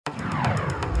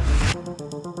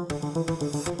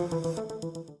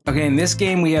Okay, in this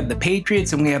game, we have the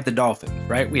Patriots and we have the Dolphins,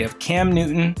 right? We have Cam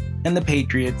Newton and the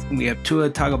Patriots, and we have Tua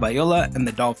Tagovailoa and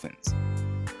the Dolphins.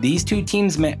 These two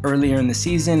teams met earlier in the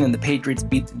season, and the Patriots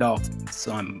beat the Dolphins.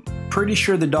 So I'm pretty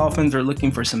sure the Dolphins are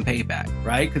looking for some payback,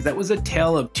 right? Because that was a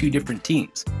tale of two different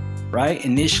teams, right?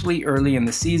 Initially, early in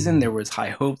the season, there was high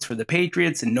hopes for the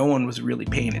Patriots, and no one was really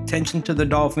paying attention to the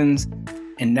Dolphins.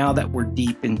 And now that we're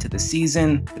deep into the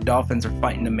season, the Dolphins are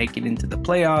fighting to make it into the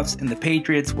playoffs, and the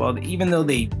Patriots, well, even though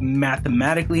they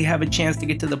mathematically have a chance to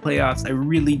get to the playoffs, I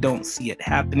really don't see it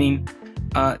happening.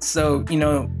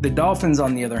 The Dolphins,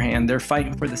 on the other hand, they're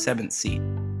fighting for the 7th seed.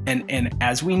 And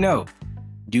as we know,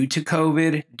 due to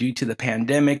COVID, due to the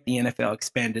pandemic, the NFL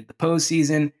expanded the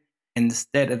postseason.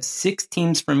 Instead of 6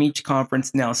 teams from each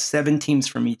conference, now 7 teams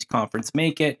from each conference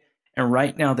make it. And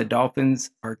right now, the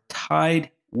Dolphins are tied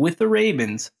with the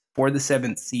Ravens for the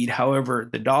 7th seed. However,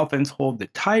 the Dolphins hold the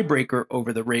tiebreaker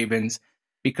over the Ravens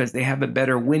because they have a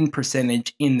better win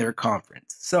percentage in their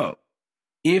conference. So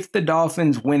if the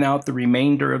Dolphins win out the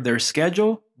remainder of their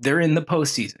schedule, they're in the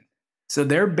postseason. So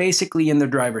they're basically in the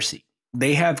driver's seat.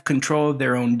 They have control of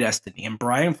their own destiny. And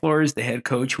Brian Flores, the head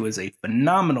coach, who is a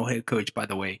phenomenal head coach, by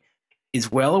the way,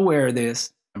 is well aware of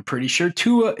this. I'm pretty sure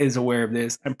Tua is aware of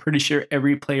this. I'm pretty sure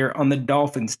every player on the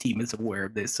Dolphins team is aware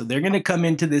of this. So they're going to come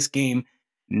into this game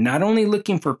not only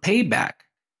looking for payback,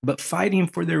 but fighting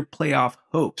for their playoff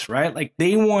hopes, right? Like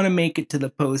they want to make it to the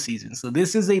postseason. So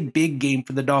this is a big game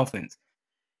for the Dolphins.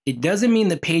 It doesn't mean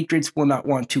the Patriots will not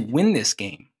want to win this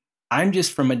game. I'm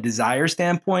just from a desire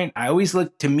standpoint. I always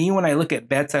look, to me, when I look at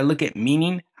bets, I look at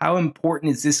meaning. How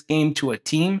important is this game to a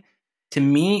team? To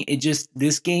me,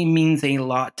 this game means a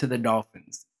lot to the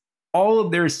Dolphins. All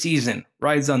of their season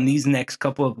rides on these next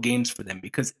couple of games for them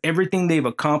because everything they've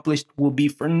accomplished will be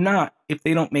for naught if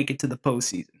they don't make it to the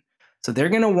postseason. So they're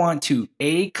going to want to,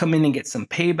 A, come in and get some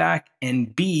payback,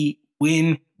 and B,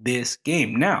 win this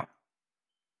game. Now,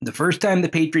 the first time the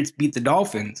Patriots beat the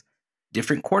Dolphins,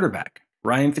 different quarterback,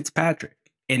 Ryan Fitzpatrick.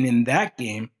 And in that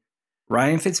game,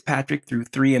 Ryan Fitzpatrick threw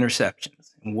 3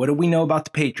 interceptions. And what do we know about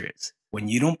the Patriots? When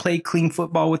you don't play clean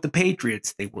football with the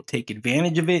Patriots, they will take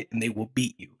advantage of it and they will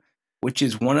beat you, which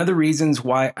is one of the reasons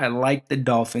why I like the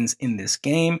Dolphins in this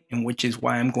game, and which is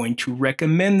why I'm going to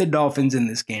recommend the Dolphins in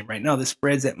this game. Right now, the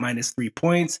spread's at -3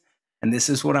 points, and this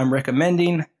is what I'm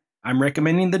recommending. I'm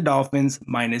recommending the Dolphins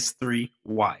 -3.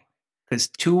 Why? Because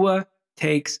Tua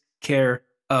takes care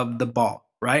of the ball,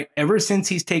 right? Ever since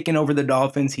he's taken over the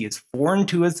Dolphins, he is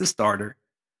 4-2 as the starter,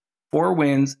 4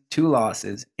 wins, 2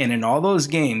 losses, and in all those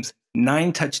games,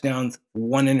 9 touchdowns,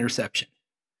 1 interception.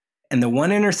 And the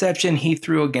 1 interception he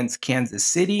threw against Kansas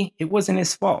City, it wasn't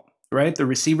his fault, right? The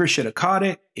receiver should have caught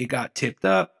it. It got tipped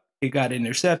up. It got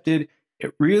intercepted.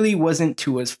 It really wasn't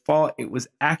Tua's fault. It was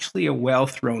actually a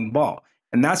well-thrown ball.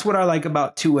 And that's what I like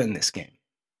about Tua in this game.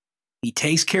 He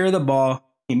takes care of the ball.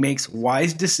 He makes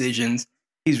wise decisions.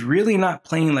 He's really not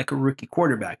playing like a rookie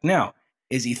quarterback. Now,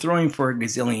 is he throwing for a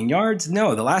gazillion yards?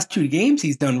 No. The last 2 games,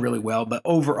 he's done really well, but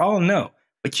overall, no.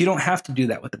 But you don't have to do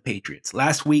that with the Patriots.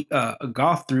 Last week,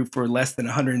 Goff threw for less than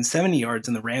 170 yards,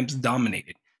 and the Rams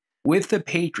dominated. With the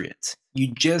Patriots, you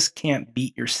just can't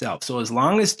beat yourself. So as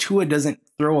long as Tua doesn't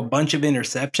throw a bunch of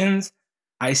interceptions,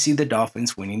 I see the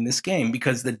Dolphins winning this game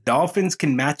because the Dolphins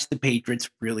can match the Patriots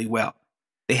really well.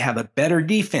 They have a better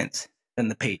defense than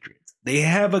the Patriots. They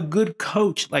have a good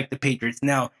coach like the Patriots.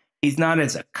 Now, he's not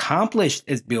as accomplished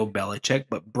as Bill Belichick,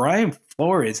 but Brian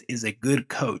Flores is a good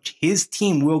coach. His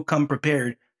team will come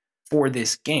prepared for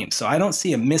this game. So I don't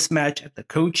see a mismatch at the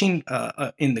coaching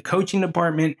in the coaching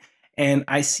department, and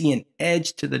I see an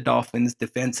edge to the Dolphins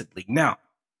defensively. Now,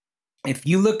 if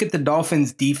you look at the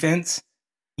Dolphins defense,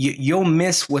 you'll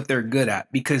miss what they're good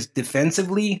at because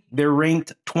defensively, they're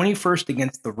ranked 21st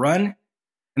against the run,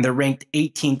 and they're ranked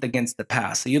 18th against the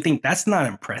pass. So you think that's not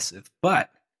impressive,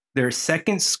 but they're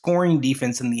 2nd scoring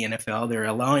defense in the NFL. They're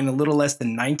allowing a little less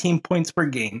than 19 points per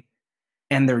game,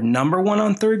 and they're number 1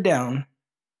 on 3rd down,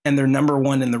 and they're number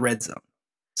 1 in the red zone.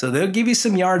 So they'll give you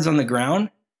some yards on the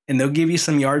ground, and they'll give you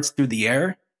some yards through the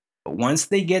air. But once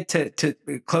they get to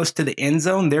close to the end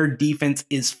zone, their defense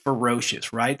is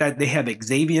ferocious, right? That they have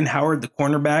Xavier Howard, the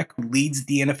cornerback, who leads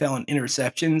the NFL in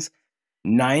interceptions.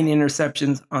 9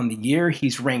 interceptions on the year.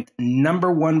 He's ranked number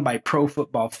 1 by Pro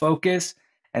Football Focus.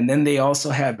 And then they also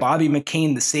have Bobby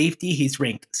McCain, the safety. He's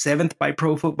ranked 7th by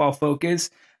Pro Football Focus.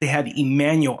 They have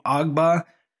Emmanuel Ogbah,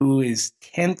 who is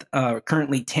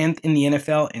currently 10th in the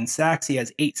NFL in sacks. He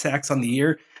has 8 sacks on the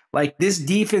year. Like, this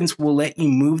defense will let you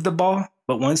move the ball,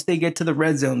 but once they get to the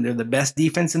red zone, they're the best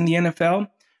defense in the NFL.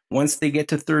 Once they get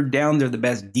to 3rd down, they're the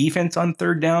best defense on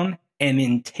 3rd down. And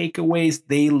in takeaways,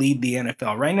 they lead the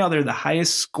NFL. Right now, they're the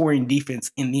highest scoring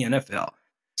defense in the NFL.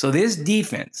 So this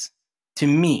defense, to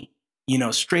me,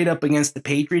 straight up against the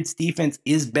Patriots defense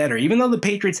is better. Even though the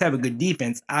Patriots have a good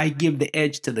defense, I give the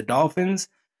edge to the Dolphins.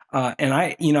 And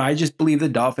I just believe the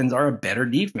Dolphins are a better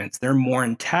defense. They're more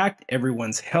intact.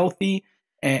 Everyone's healthy,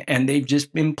 and they've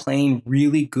just been playing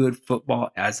really good football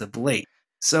as of late.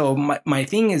 So my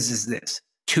thing is this: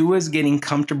 Tua's getting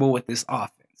comfortable with this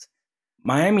offense.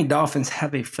 Miami Dolphins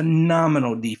have a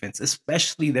phenomenal defense,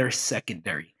 especially their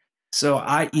secondary. So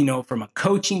from a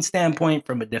coaching standpoint,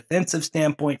 from a defensive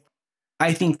standpoint,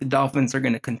 I think the Dolphins are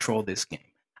going to control this game.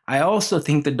 I also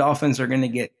think the Dolphins are going to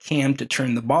get Cam to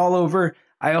turn the ball over.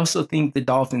 I also think the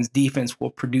Dolphins defense will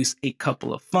produce a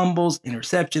couple of fumbles,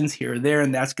 interceptions here or there,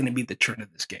 and that's going to be the turn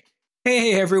of this game.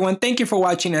 Hey everyone, thank you for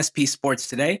watching SP Sports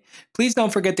today. Please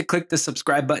don't forget to click the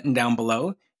subscribe button down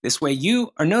below. This way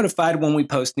you are notified when we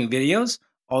post new videos.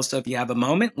 Also, if you have a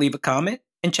moment, leave a comment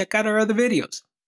and check out our other videos.